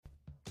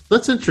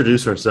let's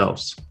introduce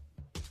ourselves.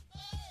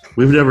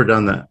 We've never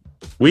done that.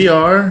 We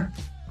are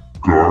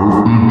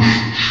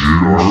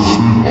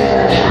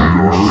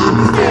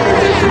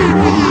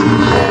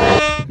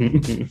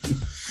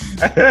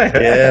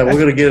yeah, we're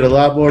gonna get a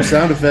lot more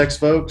sound effects,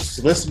 folks.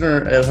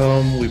 Listener at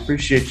home, we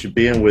appreciate you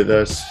being with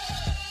us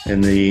in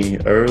the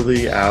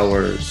early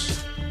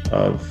hours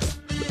of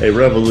a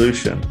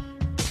revolution.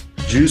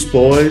 Juice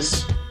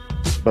boys,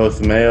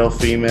 both male,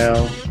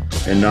 female,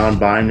 and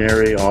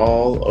non-binary,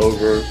 all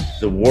over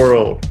the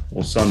world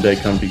will someday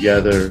come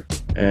together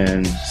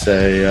and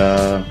say,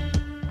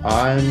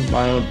 I'm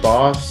my own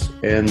boss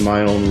and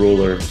my own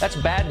ruler. That's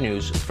bad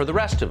news for the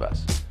rest of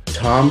us.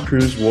 Tom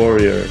Cruise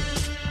warrior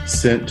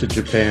sent to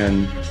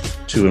Japan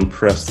to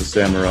impress the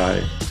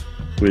samurai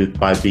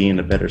by being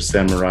a better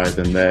samurai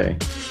than they.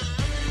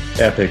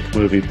 Epic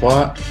movie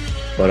plot,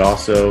 but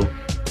also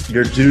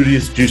your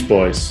duties, Juice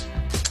Boys.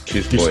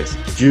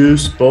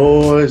 Juice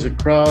Boys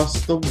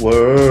across the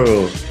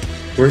world.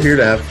 We're here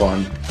to have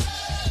fun.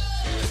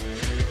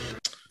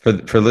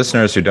 For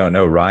listeners who don't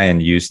know,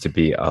 Ryan used to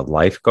be a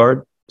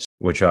lifeguard,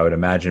 which I would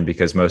imagine,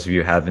 because most of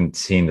you haven't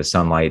seen the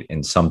sunlight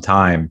in some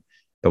time,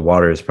 the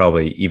water is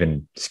probably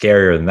even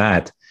scarier than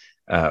that.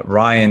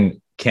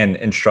 Ryan can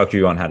instruct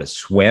you on how to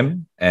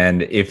swim.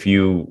 And if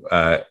you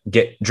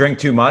drink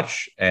too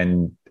much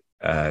and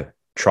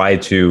try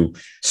to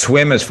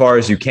swim as far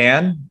as you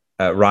can,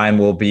 Ryan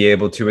will be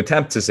able to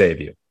attempt to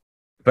save you.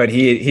 But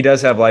he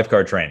does have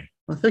lifeguard training.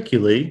 Well, thank you,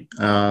 Lee.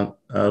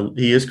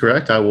 He is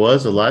correct. I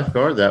was a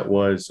lifeguard. That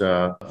was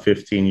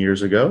 15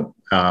 years ago.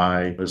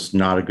 I was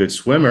not a good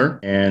swimmer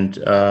and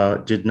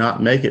did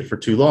not make it for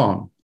too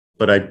long.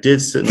 But I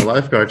did sit in the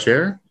lifeguard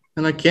chair,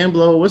 and I can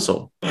blow a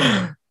whistle.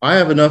 I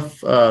have enough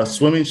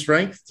swimming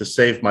strength to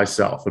save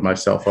myself and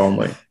myself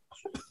only.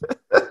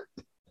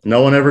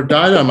 No one ever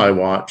died on my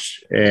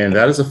watch, and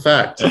that is a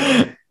fact.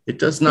 It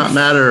does not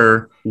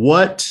matter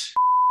what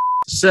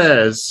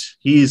says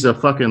he's a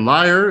fucking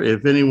liar.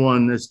 If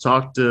anyone has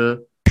talked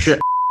to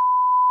shit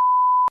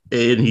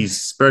and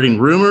he's spreading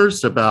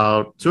rumors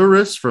about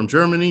tourists from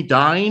Germany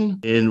dying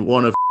in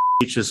one of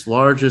H's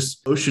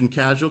largest ocean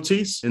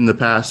casualties in the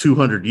past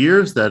 200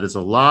 years, that is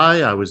a lie.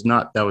 That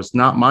was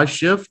not my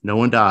shift. No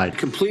one died.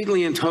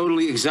 Completely and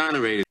totally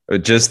exonerated.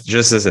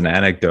 Just as an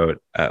anecdote,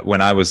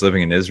 when I was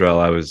living in Israel,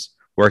 I was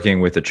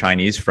working with a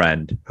Chinese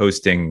friend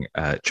hosting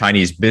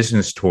Chinese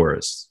business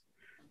tourists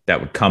that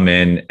would come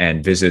in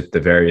and visit the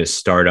various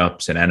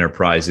startups and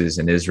enterprises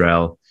in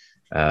Israel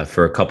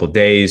for a couple of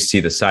days,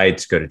 see the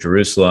sights, go to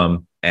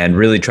Jerusalem, and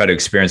really try to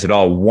experience it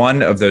all.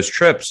 One of those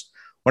trips,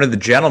 one of the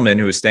gentlemen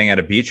who was staying at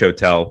a beach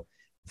hotel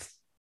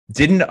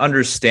didn't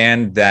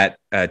understand that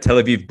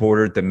Tel Aviv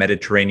bordered the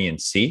Mediterranean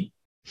Sea.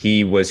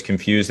 He was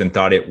confused and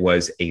thought it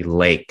was a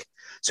lake.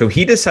 So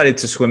he decided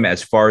to swim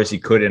as far as he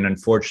could and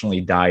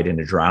unfortunately died in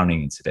a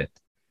drowning incident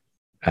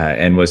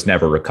and was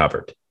never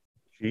recovered.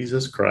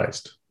 Jesus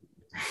Christ.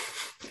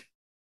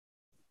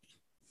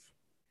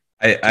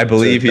 I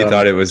believe he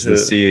thought it was the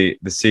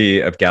Sea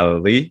of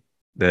Galilee,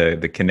 the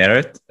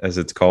Kinneret, as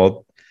it's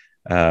called.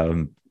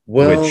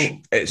 Which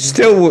it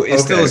still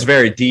is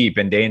very deep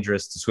and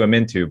dangerous to swim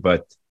into.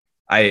 But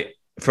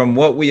from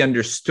what we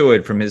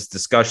understood from his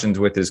discussions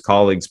with his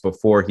colleagues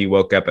before he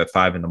woke up at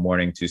 5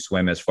 a.m. to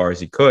swim as far as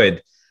he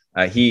could,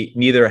 he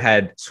neither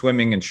had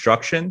swimming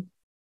instruction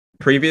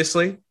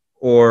previously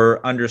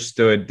or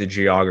understood the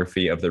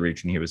geography of the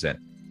region he was in.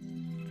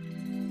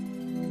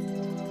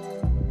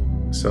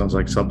 Sounds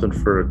like something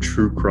for a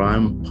true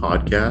crime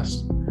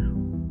podcast.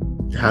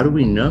 How do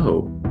we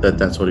know that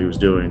that's what he was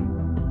doing?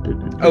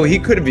 Oh, he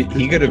could have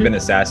been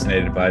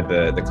assassinated by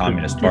the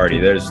Communist Party.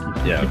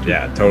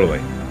 Yeah, totally.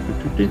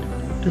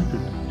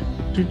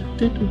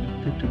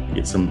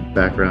 Get some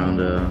background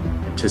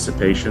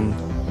anticipation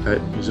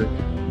type music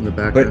in the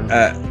background.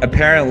 But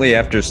apparently,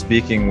 after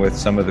speaking with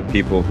some of the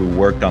people who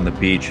worked on the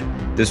beach,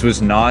 this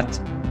was not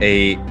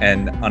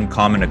an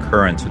uncommon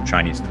occurrence with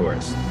Chinese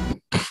tourists.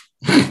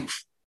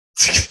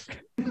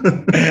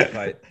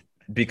 But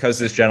because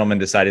this gentleman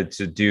decided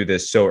to do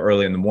this so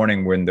early in the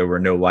morning when there were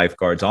no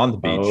lifeguards on the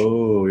beach,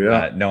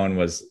 no one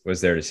was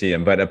there to see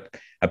him. But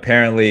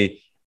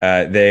apparently,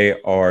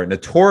 they are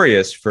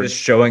notorious for just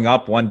showing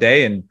up one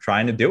day and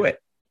trying to do it.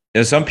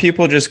 Some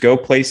people just go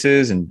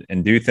places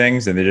and do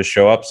things, and they just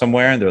show up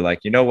somewhere, and they're like,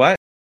 you know what?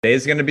 Today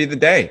is going to be the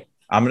day.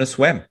 I'm going to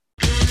swim.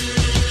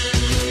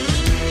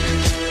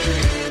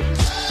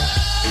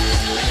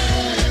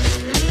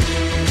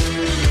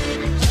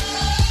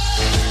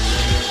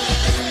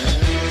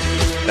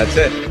 That's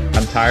it.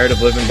 I'm tired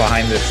of living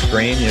behind this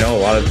screen. A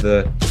lot of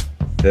the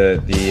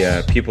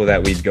people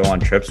that we'd go on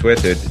trips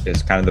with, it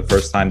is kind of the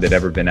first time they'd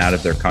ever been out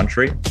of their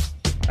country.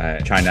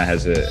 China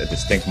has a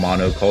distinct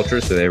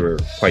monoculture, so they were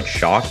quite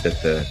shocked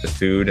at the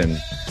food and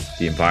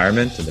the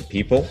environment and the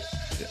people,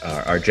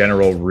 our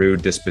general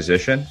rude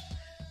disposition.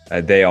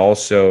 They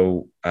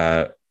also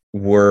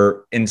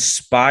were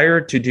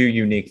inspired to do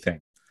unique things.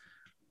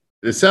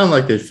 It sounded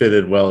like they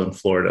fitted well in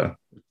Florida,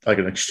 like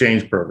an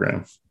exchange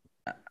program.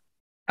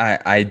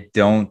 I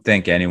don't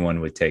think anyone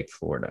would take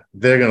Florida.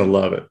 They're going to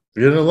love it.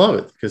 You're going to love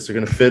it because they're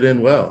going to fit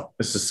in well.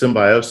 It's a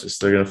symbiosis.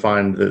 They're going to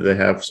find that they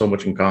have so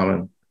much in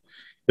common.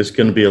 There's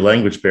going to be a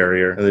language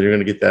barrier, and then you're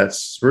going to get that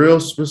real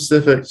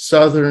specific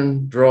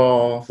Southern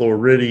drawl,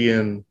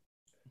 Floridian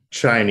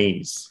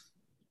Chinese.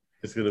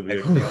 It's going to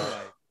be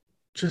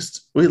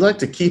we like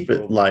to keep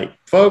it light.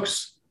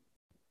 Folks,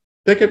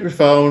 pick up your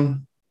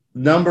phone,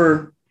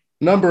 number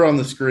on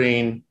the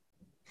screen,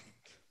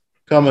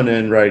 coming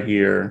in right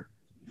here.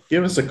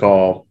 Give us a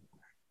call.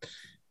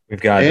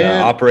 We've got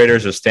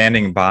operators are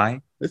standing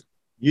by.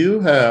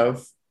 You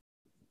have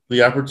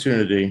the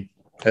opportunity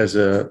as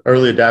an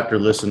early adapter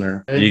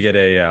listener. You get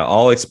a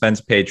all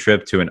expense paid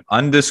trip to an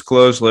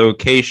undisclosed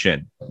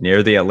location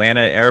near the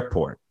Atlanta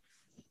airport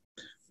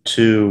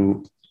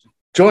to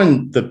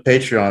join the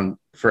Patreon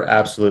for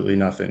absolutely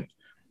nothing.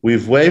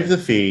 We've waived the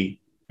fee.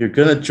 You're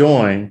going to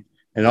join,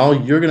 and all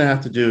you're going to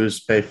have to do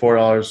is pay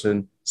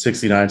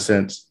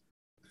 $4.69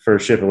 for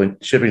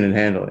shipping and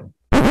handling.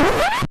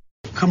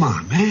 Come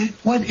on, man.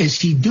 What is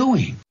he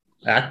doing?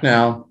 Act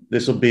now.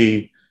 This will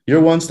be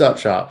your one-stop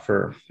shop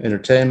for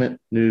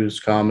entertainment, news,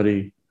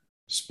 comedy,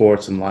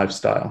 sports, and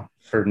lifestyle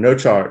for no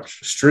charge.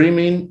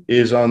 Streaming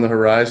is on the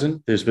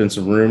horizon. There's been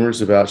some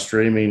rumors about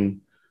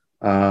streaming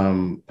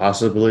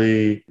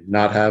possibly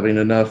not having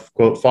enough,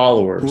 quote,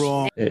 followers,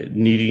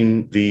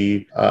 needing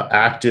the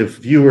active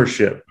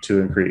viewership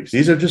to increase.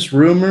 These are just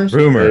rumors.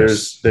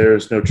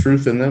 There's no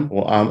truth in them.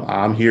 Well,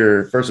 I'm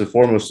here first and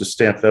foremost to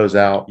stamp those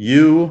out.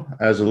 You,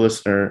 as a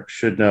listener,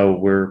 should know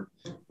we're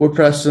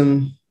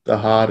pressing the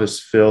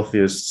hottest,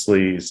 filthiest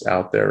sleaze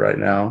out there right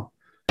now.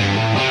 Ain't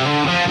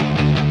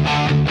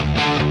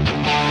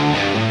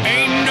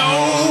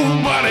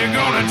nobody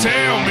gonna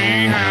tell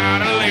me how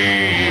to live.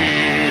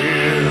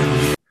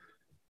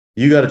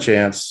 You got a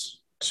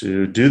chance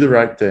to do the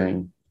right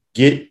thing.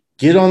 Get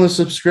on the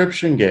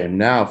subscription game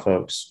now,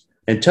 folks,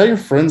 and tell your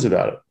friends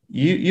about it.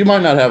 You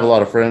might not have a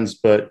lot of friends,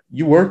 but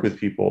you work with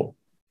people,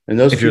 and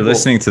those. If you're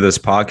listening to this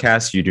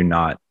podcast, you do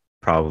not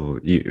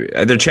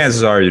the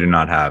chances are you do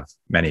not have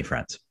many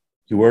friends.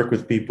 You work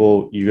with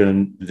people.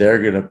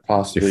 They're gonna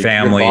possibly your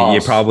family.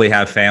 You probably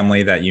have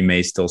family that you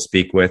may still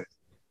speak with.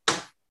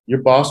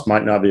 Your boss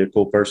might not be a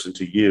cool person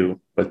to you,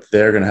 but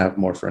they're gonna have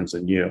more friends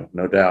than you,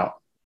 no doubt.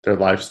 Their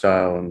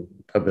lifestyle and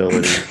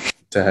ability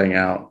to hang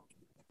out.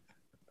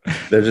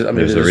 There's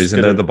a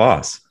reason they're the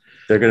boss.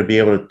 They're going to be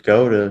able to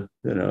go to,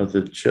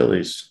 the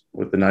Chili's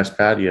with the nice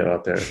patio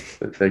out there.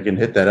 They can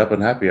hit that up in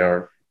happy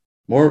hour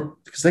more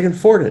because they can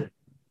afford it.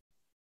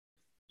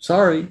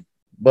 Sorry,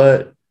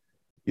 but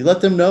you let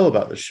them know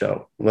about the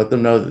show. Let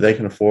them know that they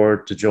can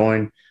afford to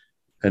join.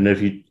 And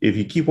if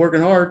you keep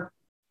working hard,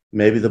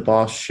 maybe the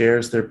boss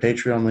shares their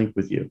Patreon link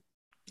with you.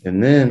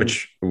 And then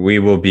which we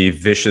will be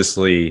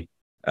viciously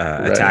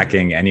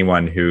attacking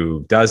anyone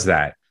who does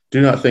that.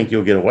 Do not think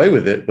you'll get away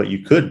with it, but you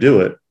could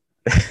do it.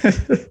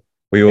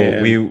 We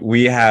will.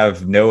 We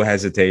have no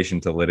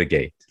hesitation to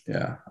litigate.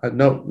 Yeah,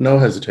 no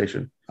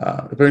hesitation.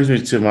 It brings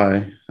me to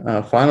my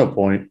final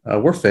point.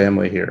 We're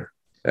family here,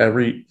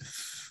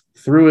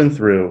 through and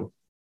through.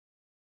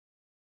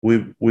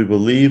 We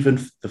believe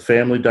in the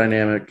family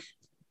dynamic.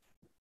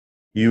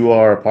 You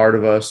are a part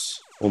of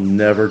us. We'll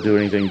never do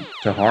anything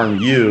to harm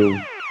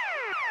you.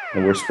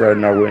 And we're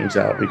spreading our wings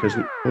out because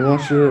we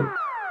want you to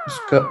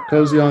just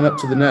cozy on up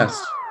to the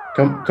nest.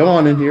 Come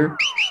on in here.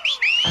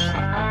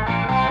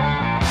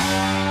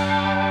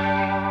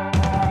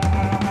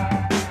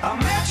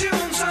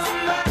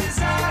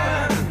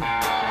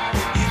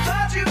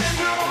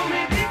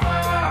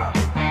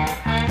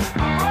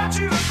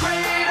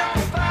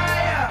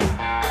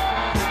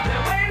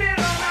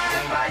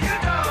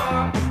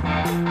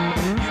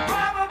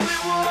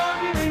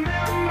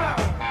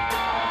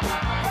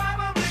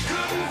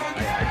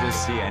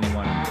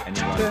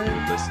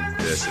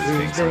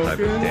 Some type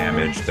of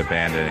damaged,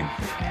 abandoning.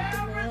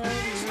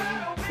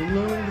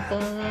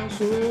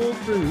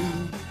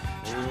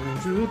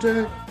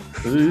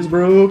 These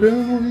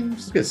broken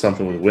wings. Get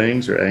something with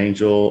wings or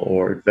angel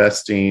or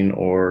investing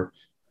or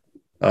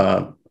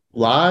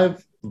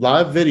live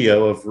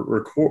video of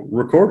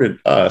recorded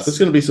us. There's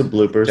going to be some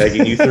bloopers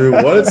taking you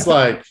through what it's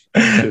like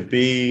to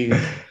be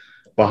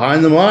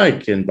behind the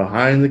mic and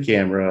behind the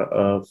camera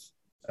of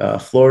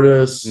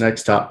Florida's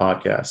Next Top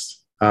Podcast.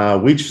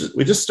 We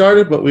just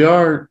started, but we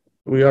are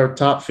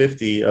top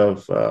 50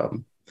 of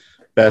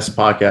best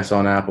podcasts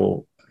on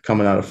Apple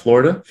coming out of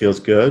Florida. Feels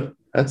good.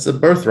 That's a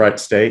birthright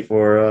state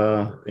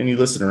for any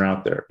listener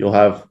out there. You'll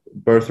have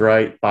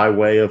birthright by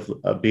way of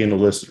being a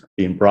listener,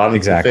 being brought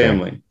into the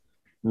family.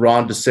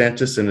 Ron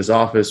DeSantis and his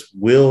office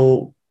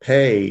will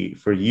pay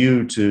for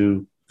you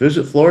to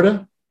visit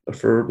Florida,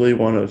 preferably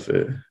one of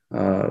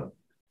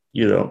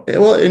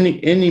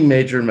any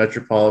major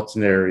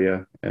metropolitan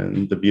area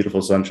in the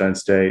beautiful Sunshine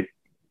State.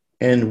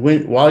 And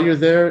while you're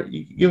there,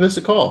 you give us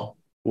a call.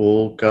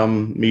 We'll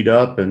come meet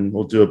up and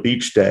we'll do a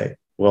beach day.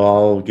 We'll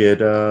all get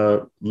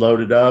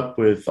loaded up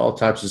with all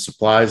types of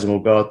supplies and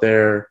we'll go out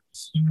there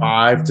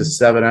 5 to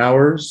 7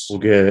 hours. We'll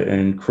get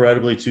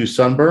incredibly too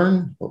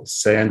sunburned.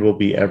 Sand will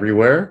be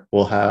everywhere.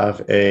 We'll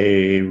have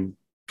a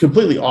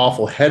completely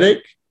awful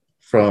headache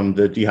from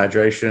the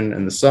dehydration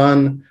and the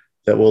sun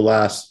that will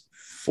last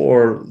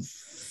 4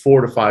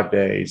 to 5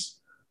 days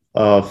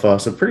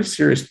of some pretty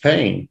serious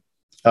pain.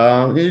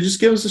 You just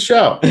give us a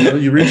shout.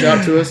 You reach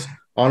out to us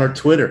on our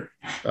Twitter.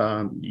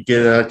 You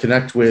get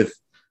connect with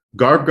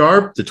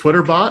Garb, the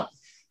Twitter bot.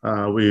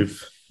 They're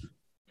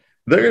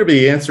going to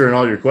be answering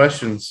all your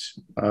questions,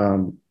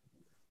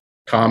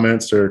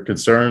 comments, or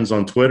concerns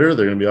on Twitter.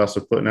 They're going to be also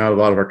putting out a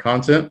lot of our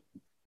content.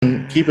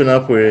 And keeping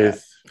up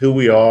with who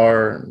we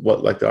are,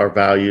 what our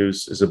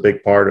values is a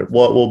big part of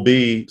what will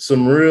be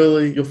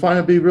you'll find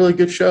it be really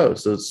good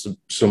shows. So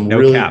some No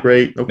really cap.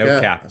 great, No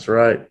cap. That's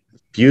right.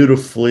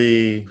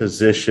 Beautifully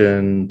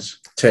positioned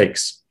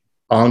takes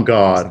on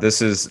God.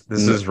 This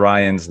is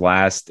Ryan's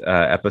last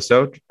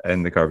episode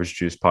in the Garbage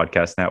Juice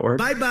Podcast Network.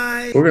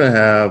 Bye-bye. We're going to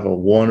have a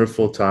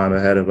wonderful time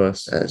ahead of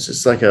us. It's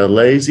just like a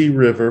lazy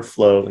river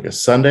flow, like a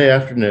Sunday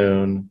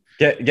afternoon.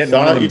 Getting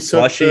one of them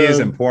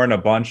slushies and pouring a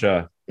bunch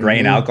of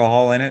grain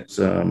alcohol in it.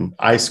 Some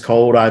ice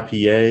cold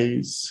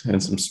IPAs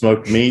and some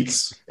smoked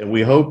meats. And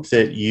we hope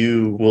that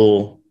you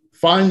will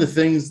find the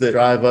things that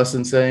drive us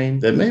insane,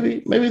 that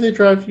maybe they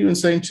drive you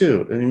insane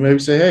too. And you maybe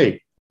say,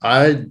 hey,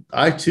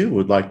 I too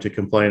would like to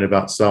complain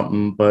about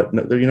something, but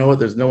you know what?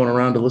 There's no one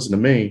around to listen to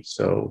me.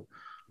 So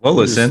we'll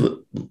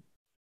listen.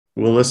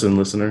 We'll listen,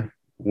 listener.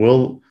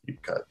 We'll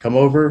come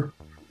over,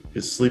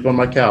 just sleep on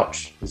my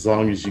couch as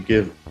long as you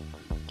give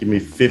me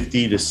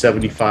 50 to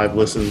 75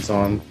 listens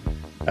on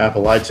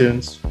Apple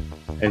iTunes,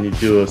 and you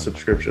do a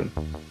subscription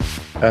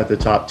at the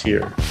top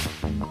tier.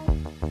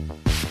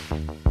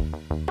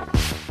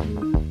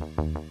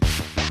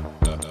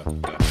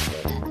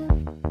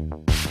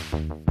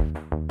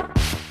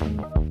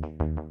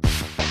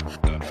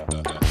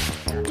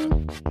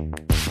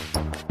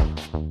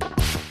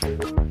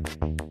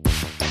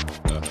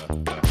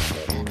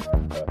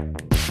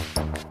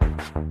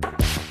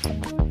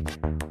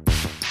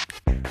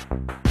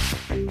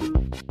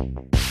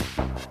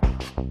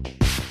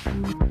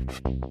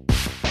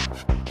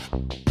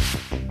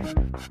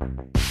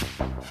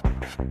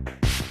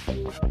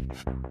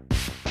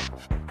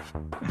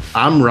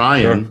 I'm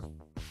Ryan. Sure.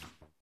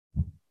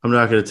 I'm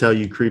not going to tell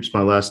you creeps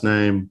my last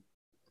name.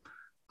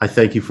 I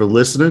thank you for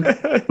listening.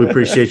 We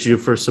appreciate you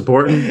for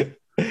supporting.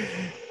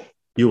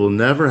 You will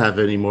never have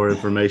any more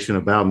information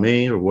about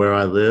me or where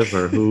I live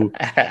or whom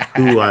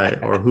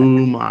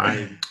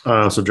I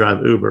also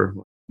drive Uber.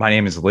 My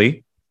name is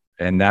Lee,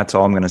 and that's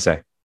all I'm going to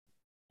say.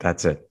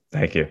 That's it.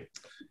 Thank you.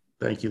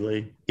 Thank you,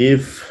 Lee.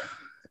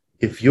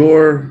 If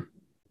you're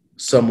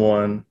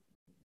someone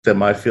that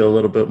might feel a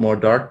little bit more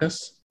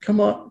darkness, come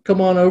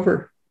on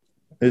over.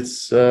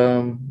 It's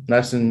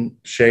nice and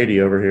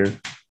shady over here.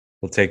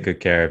 We'll take good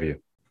care of you.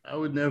 I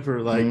would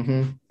never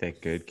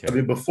take good care. I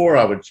mean, before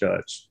I would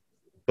judge,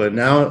 but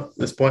now at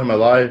this point in my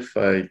life,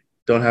 I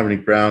don't have any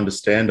ground to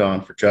stand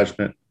on for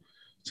judgment.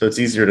 So it's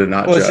easier to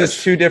not judge. It's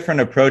just two different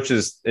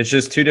approaches. It's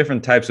just two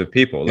different types of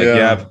people.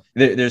 Like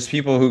there's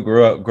people who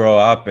grow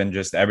up and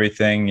just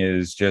everything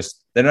is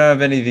just, they don't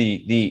have any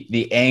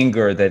the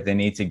anger that they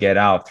need to get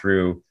out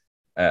through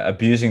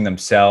abusing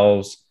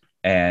themselves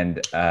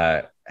and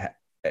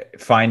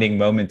finding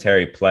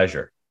momentary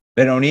pleasure.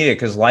 They don't need it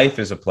because life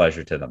is a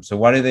pleasure to them. So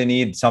why do they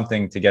need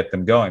something to get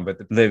them going? But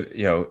live,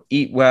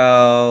 eat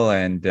well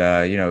and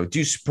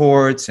do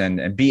sports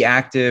and be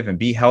active and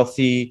be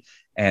healthy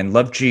and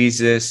love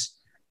Jesus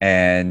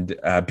and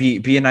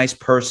be a nice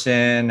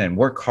person and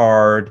work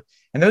hard.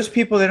 And those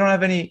people, they don't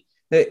have any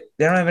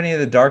of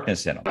the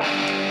darkness in them.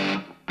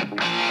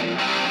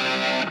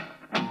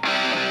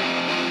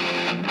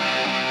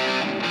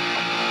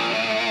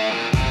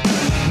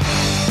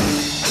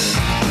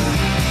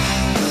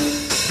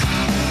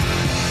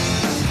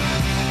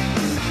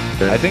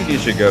 I think you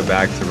should go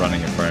back to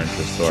running a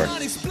furniture store.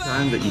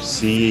 Time that you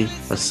see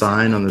a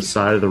sign on the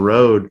side of the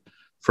road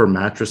for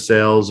mattress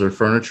sales or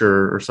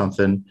furniture or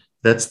something,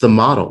 that's the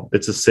model.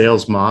 It's a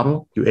sales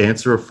model. You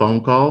answer a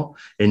phone call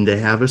and they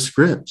have a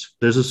script.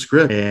 There's a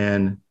script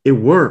and it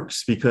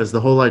works because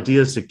the whole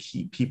idea is to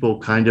keep people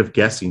kind of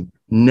guessing.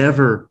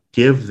 Never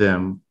give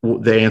them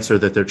the answer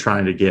that they're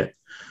trying to get.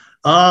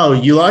 Oh,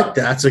 you like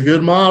that? It's a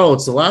good model.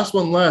 It's the last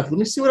one left. Let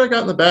me see what I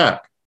got in the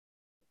back.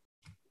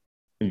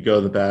 You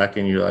go to the back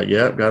and you're like,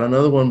 yep, got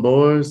another one,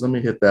 boys. Let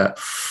me hit that.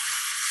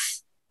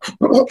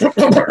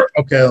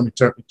 Okay, let me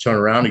turn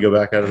around and go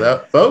back out of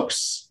that.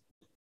 Folks,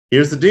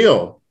 here's the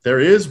deal.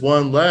 There is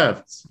one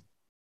left.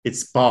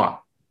 It's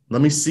bought.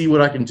 Let me see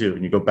what I can do.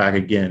 And you go back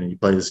again and you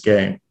play this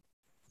game.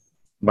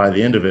 By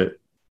the end of it,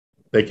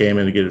 they came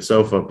in to get a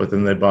sofa, but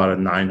then they bought a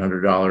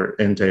 $900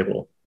 end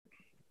table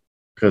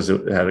because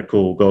it had a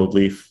cool gold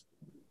leaf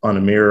on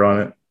a mirror on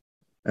it.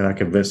 And I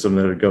convinced them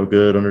that it'd go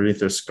good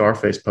underneath their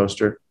Scarface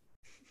poster.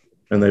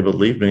 And they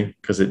believe me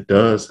because it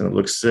does, and it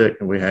looks sick,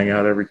 and we hang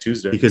out every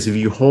Tuesday. Because if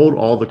you hold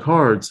all the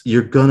cards,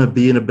 you're going to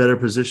be in a better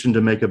position to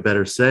make a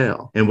better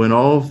sale. And when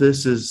all of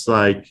this is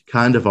like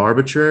kind of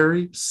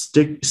arbitrary,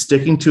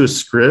 sticking to a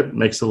script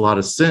makes a lot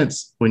of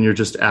sense when you're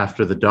just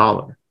after the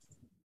dollar.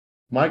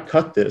 Might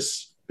cut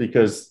this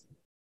because,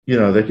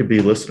 they could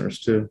be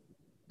listeners too.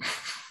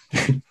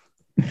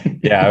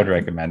 Yeah, I would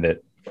recommend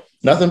it.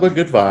 Nothing but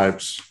good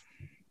vibes,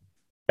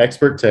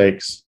 expert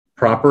takes,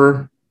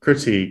 proper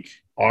critique,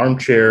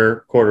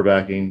 armchair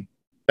quarterbacking,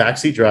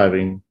 backseat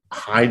driving,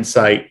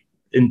 hindsight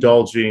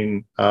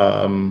indulging,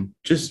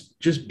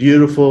 just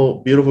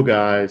beautiful, beautiful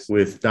guys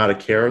with not a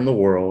care in the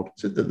world.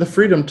 So the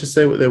freedom to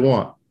say what they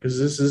want, because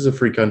this is a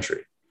free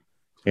country.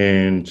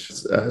 And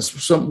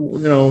some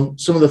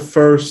of the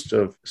first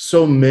of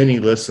so many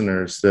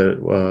listeners that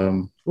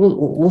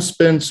we'll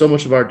spend so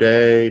much of our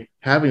day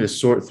having to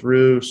sort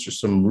through just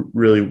some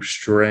really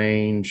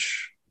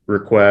strange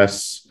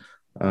requests,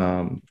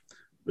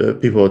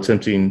 people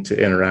attempting to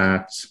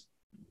interact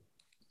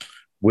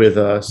with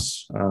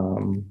us,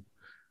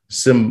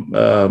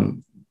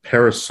 some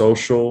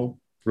parasocial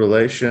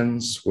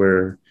relations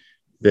where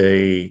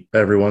they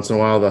every once in a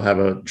while they'll have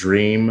a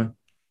dream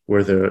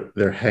where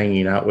they're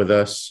hanging out with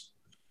us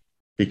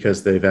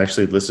because they've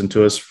actually listened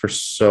to us for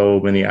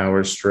so many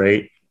hours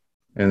straight.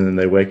 And then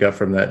they wake up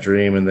from that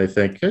dream and they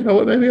think, you know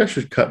what, maybe I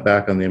should cut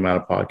back on the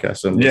amount of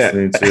podcasts I'm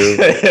listening to.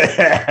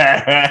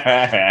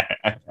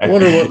 I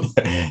wonder what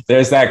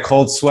there's that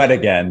cold sweat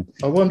again.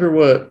 I wonder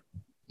what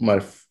my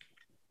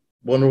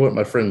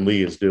friend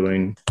Lee is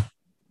doing.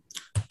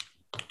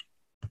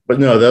 But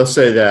no, they'll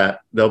say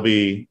that they'll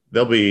be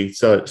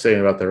saying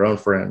about their own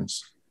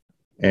friends.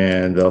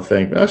 And they'll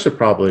think, I should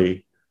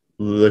probably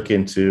look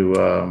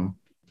into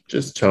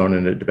just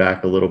toning it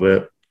back a little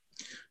bit.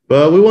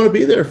 But we want to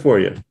be there for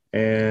you,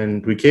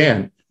 and we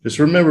can. Just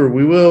remember,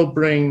 we will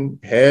bring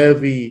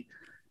heavy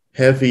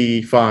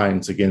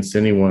fines against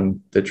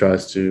anyone that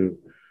tries to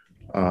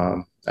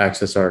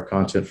access our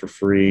content for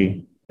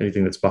free,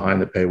 anything that's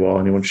behind the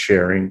paywall, anyone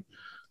sharing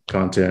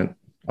content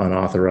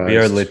unauthorized. We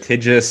are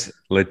litigious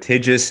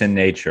in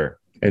nature,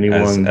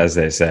 anyone, as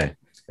they say.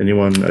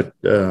 Anyone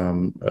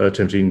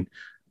attempting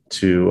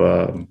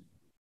to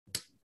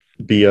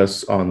be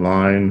us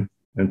online,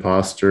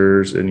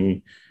 imposters,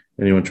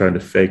 anyone trying to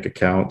fake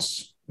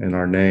accounts in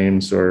our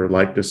names or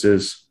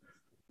likenesses.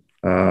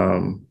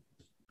 Ryan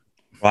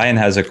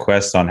has a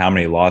quest on how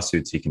many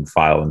lawsuits he can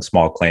file in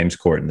small claims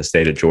court in the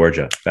state of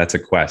Georgia. That's a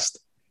quest.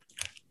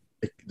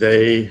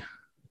 There's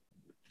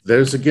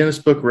a Guinness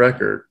Book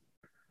record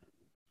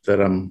that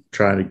I'm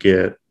trying to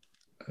get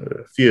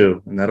a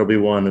few, and that'll be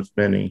one of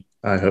many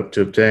I hope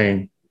to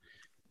obtain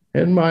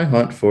in my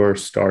hunt for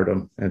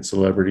stardom and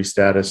celebrity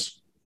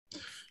status.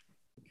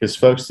 Because,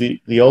 folks,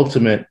 the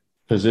ultimate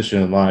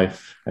position in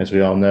life, as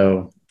we all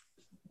know,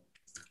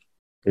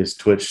 is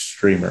Twitch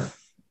streamer.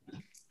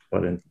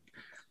 But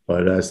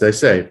as they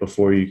say,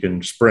 before you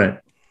can sprint,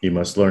 you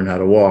must learn how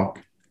to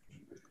walk.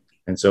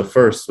 And so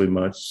first, we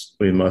must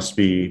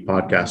be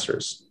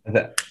podcasters.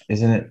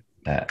 Isn't it?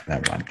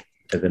 Never mind.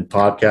 And then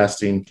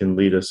podcasting can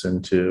lead us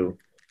into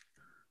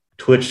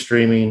Twitch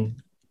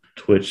streaming.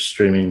 Twitch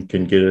streaming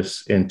can get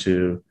us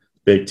into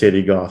big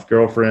titty goth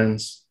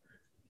girlfriends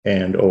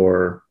and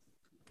or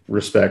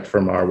respect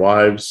from our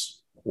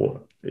wives,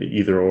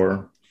 either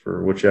or,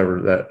 for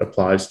whichever that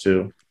applies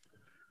to.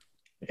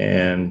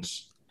 And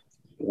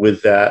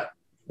with that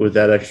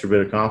extra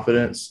bit of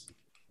confidence,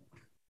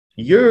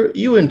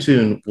 you in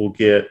turn will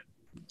get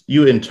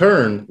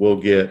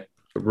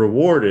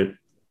rewarded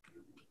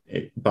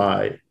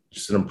by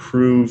just an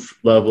improved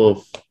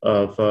level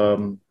of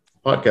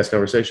podcast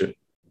conversation.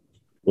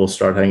 We'll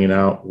start hanging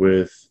out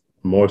with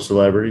more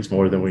celebrities,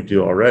 more than we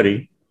do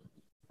already.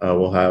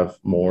 We'll have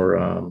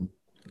more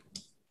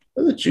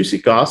the juicy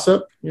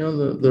gossip,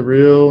 the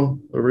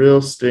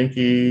real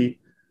stinky,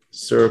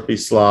 syrupy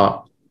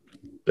slop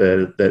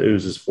that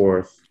oozes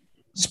forth.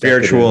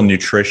 Spiritual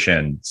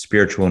nutrition.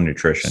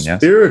 Yeah.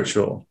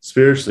 Spiritually.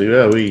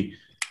 Yeah.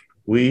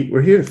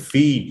 We're here to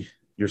feed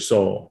your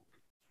soul.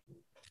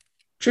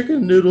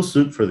 Chicken noodle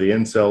soup for the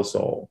incel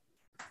soul.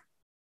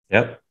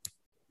 Yep.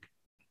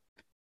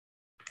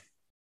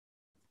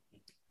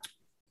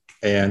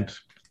 And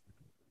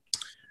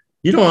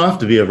you don't have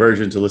to be a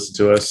virgin to listen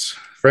to us.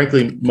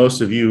 Frankly,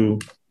 most of you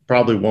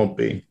probably won't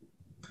be.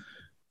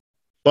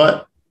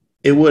 But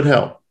it would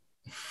help.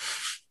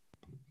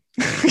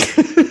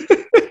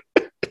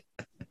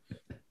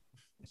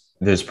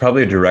 There's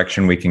probably a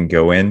direction we can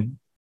go in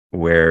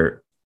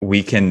where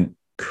we can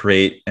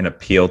create an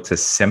appeal to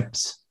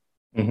simps,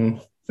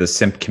 the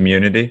simp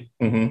community,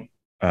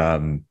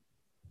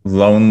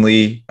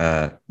 lonely,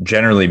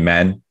 generally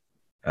men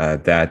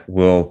that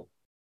will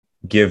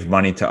give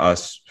money to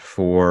us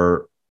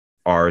for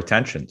our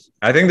attentions.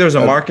 I think there's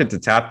a market to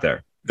tap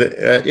there.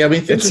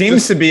 It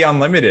seems to be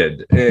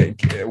unlimited.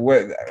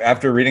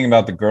 After reading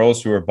about the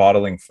girls who are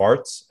bottling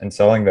farts and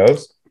selling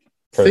those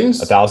for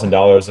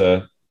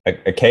 $1,000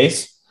 a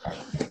case.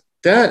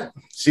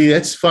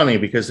 That's funny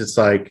because it's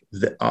like,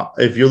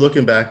 if you're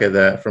looking back at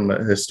that from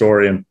a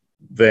historian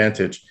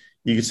vantage,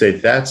 you could say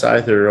that's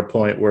either a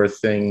point where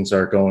things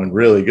are going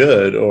really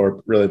good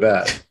or really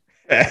bad.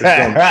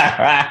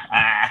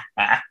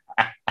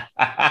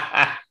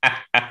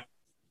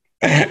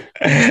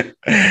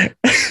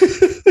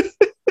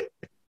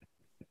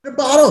 A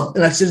bottle,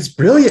 and I said it's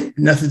brilliant.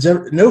 No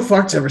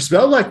farts ever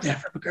smelled like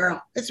that from a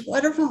girl. It's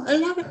wonderful. I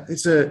love it.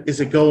 Is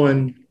it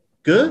going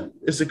good?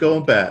 Is it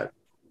going bad?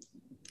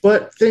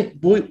 But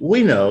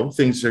we know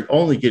things are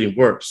only getting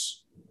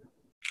worse.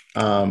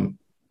 And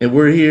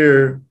we're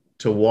here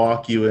to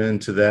walk you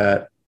into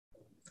that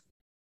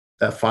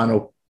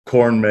final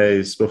corn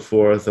maze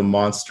before the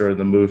monster in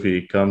the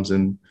movie comes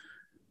and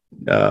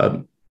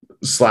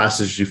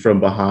slashes you from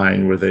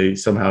behind, where they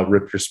somehow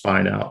rip your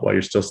spine out while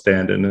you're still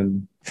standing.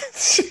 And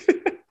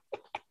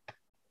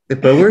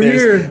but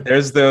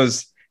there's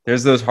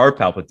those heart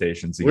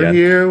palpitations again. We're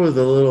here with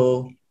a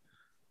little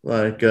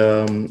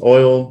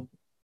oil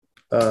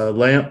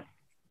lamp,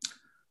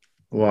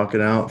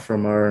 walking out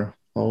from our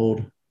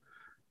old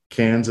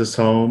Kansas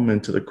home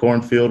into the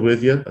cornfield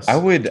with you. I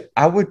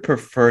would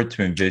prefer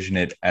to envision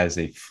it as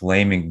a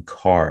flaming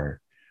car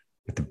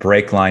with the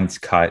brake lines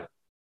cut,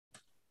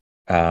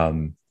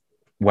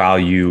 while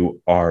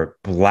you are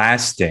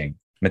blasting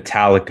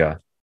Metallica,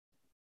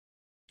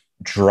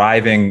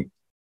 driving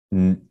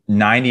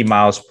 90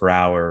 miles per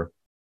hour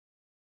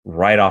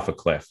right off a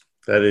cliff.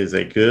 That is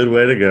a good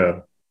way to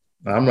go.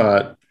 I'm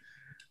not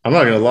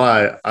going to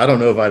lie. I don't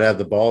know if I'd have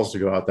the balls to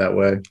go out that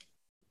way.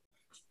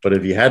 But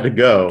if you had to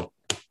go,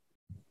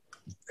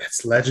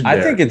 it's legendary.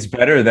 I think it's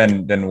better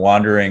than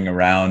wandering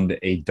around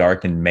a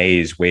darkened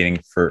maze waiting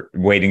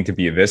to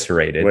be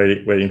eviscerated.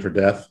 Waiting for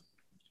death.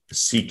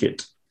 Seek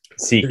it.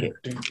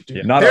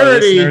 Yeah. Not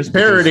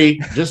parody.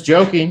 Just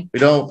joking.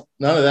 None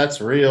of that's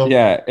real.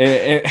 Yeah.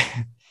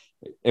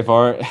 If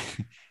our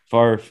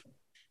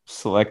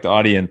select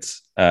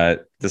audience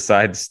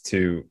decides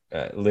to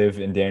live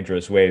in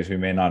dangerous ways, we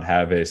may not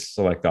have a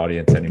select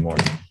audience anymore.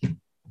 I'm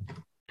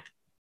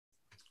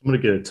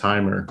going to get a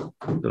timer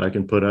that I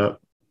can put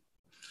up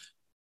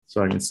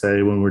so I can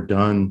say when we're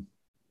done.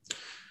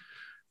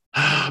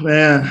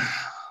 Man,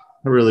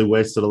 I really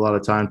wasted a lot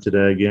of time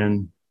today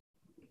again.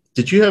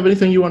 Did you have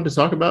anything you wanted to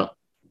talk about?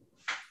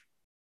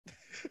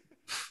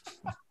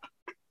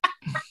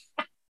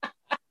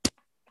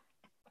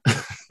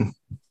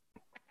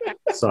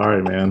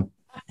 Sorry, man.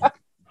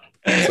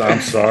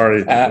 I'm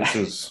sorry.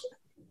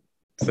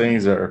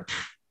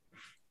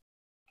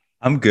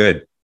 I'm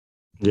good.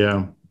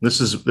 Yeah, this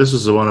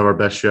is one of our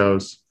best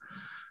shows.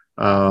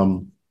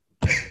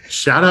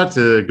 Shout out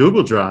to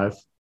Google Drive,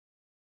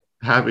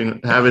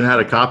 having had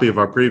a copy of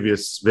our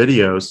previous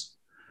videos.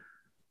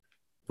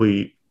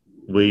 We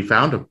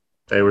found them.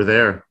 They were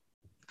there.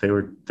 They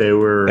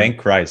were. Thank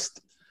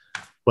Christ.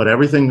 But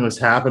everything was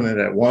happening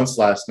at once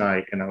last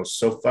night, and I was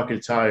so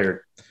fucking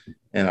tired.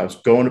 And I was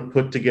going to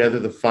put together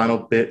the final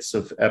bits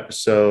of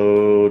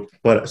episode,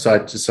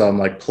 so I'm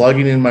like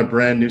plugging in my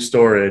brand new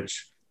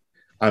storage.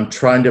 I'm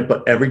trying to,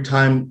 but every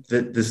time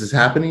that this is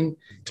happening,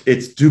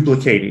 it's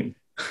duplicating.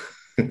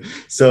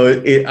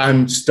 So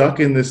I'm stuck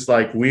in this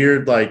like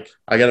weird, like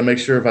I got to make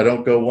sure if I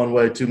don't go one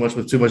way too much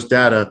with too much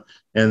data,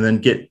 and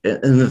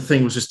the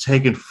thing was just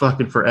taking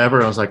fucking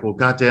forever. I was like, well,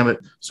 God damn it.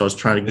 So I was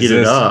trying to get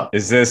it up.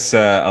 Is this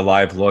a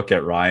live look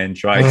at Ryan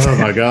trying to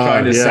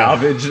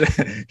salvage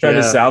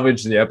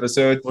the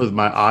episode? With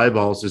my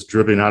eyeballs just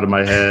dripping out of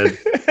my head.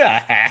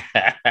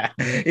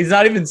 He's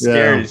not even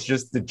scared. He's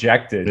just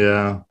dejected.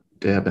 Yeah.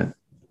 Damn it.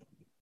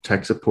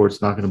 Tech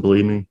support's not going to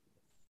believe me.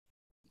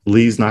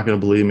 Lee's not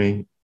going to believe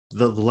me.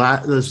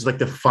 This is like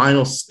the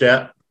final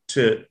step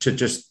to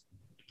just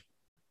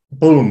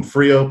boom,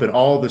 free open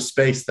all the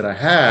space that I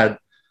had.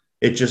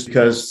 It just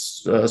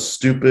because a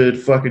stupid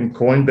fucking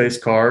Coinbase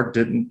card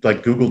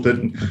Google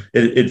didn't,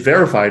 it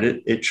verified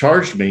it. It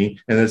charged me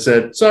and it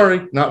said,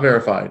 sorry, not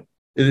verified.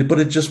 But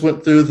it just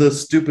went through the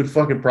stupid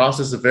fucking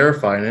process of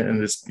verifying it.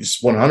 And it's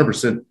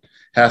 100%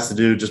 has to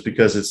do just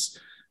because it's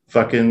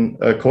fucking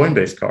a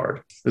Coinbase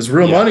card. It's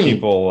real money.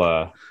 People,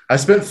 I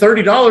spent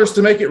 $30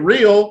 to make it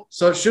real.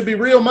 So it should be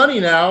real money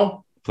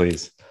now.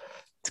 Please,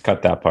 let's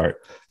cut that part.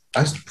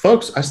 I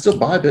still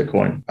buy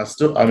Bitcoin. I'm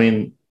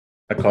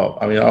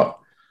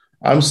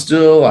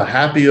still a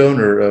happy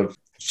owner of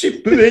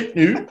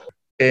Bitcoin,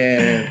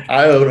 and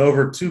I own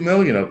over 2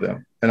 million of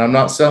them, and I'm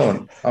not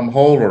selling. I'm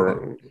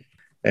holding.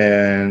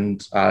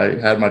 And I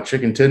had my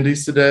chicken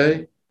tendies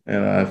today,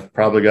 and I've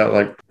probably got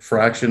like a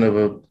fraction of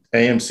a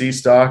AMC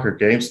stock or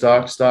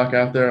GameStop stock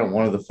out there on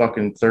one of the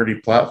fucking 30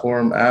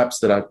 platform apps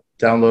that I've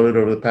downloaded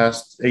over the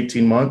past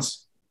 18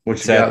 months. What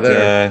you got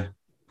there?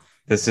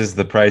 This is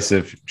the price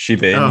of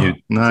Shiba Inu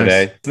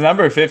today. The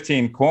number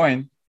 15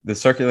 coin, the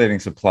circulating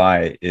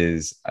supply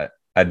is,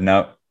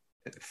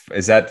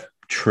 is that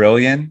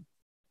trillion,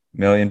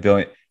 million,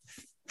 billion,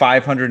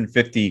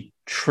 550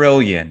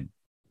 trillion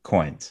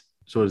coins.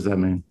 So what does that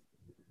mean?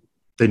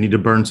 They need to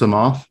burn some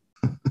off?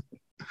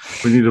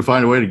 We need to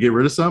find a way to get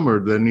rid of some,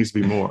 or there needs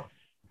to be more?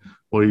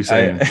 What are you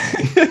saying?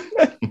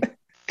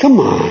 Come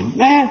on,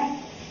 man.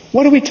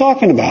 What are we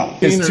talking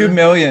about? Because 2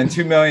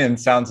 million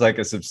sounds like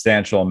a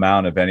substantial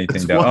amount of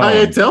anything to own.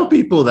 I tell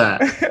people that.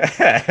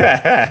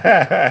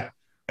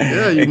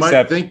 Yeah, you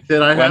might think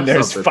that I have when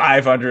there's something.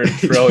 500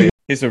 trillion.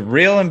 He's a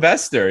real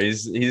investor.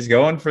 He's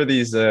going for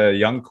these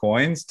young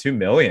coins. 2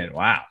 million.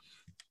 Wow.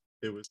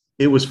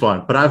 It was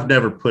fun, but I've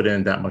never put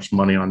in that much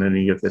money on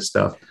any of this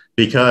stuff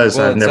because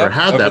I've never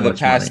had that much money. Over the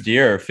past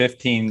year,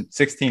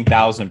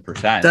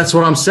 16,000%. That's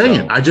what I'm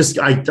saying. So I just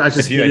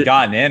if you had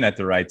gotten in at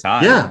the right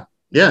time.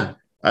 Yeah.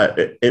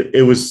 I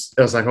was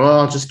like, well,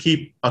 I'll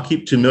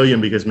keep 2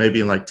 million because maybe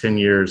in like 10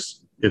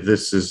 years, if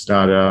this is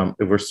not,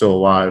 if we're still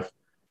alive,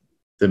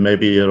 then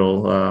maybe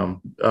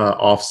it'll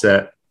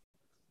offset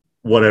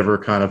whatever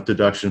kind of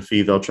deduction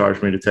fee they'll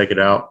charge me to take it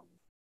out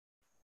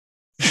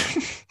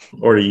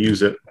or to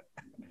use it.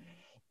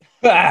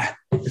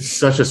 It's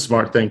such a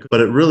smart thing,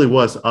 but it really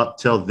was up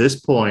till this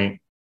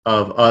point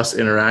of us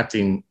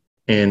interacting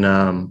in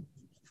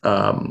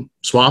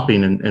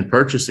swapping and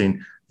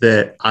purchasing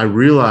that I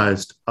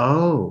realized,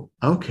 oh,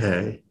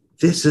 okay,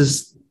 this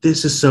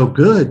is so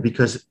good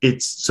because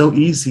it's so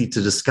easy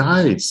to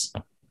disguise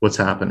what's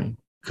happening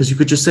because you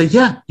could just say,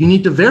 yeah, you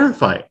need to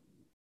verify it.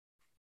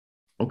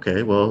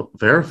 Okay, well,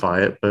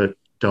 verify it, but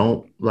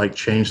don't like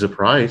change the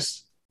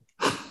price.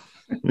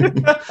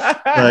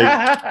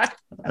 Like,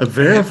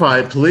 verify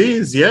it,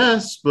 please.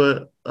 Yes,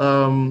 but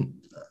do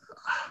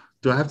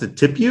I have to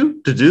tip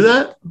you to do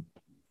that?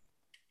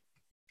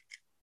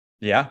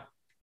 Yeah,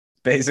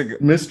 basically,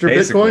 Mr.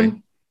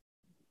 Bitcoin.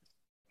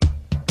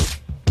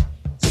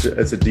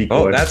 It's a decoy.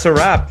 Oh, that's a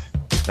wrap.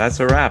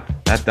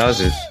 That does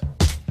it,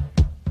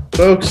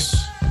 folks.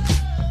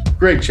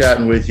 Great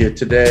chatting with you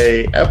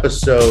today.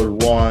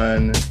 Episode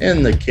 1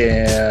 in the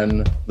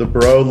can. The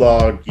Bro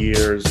Log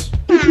years.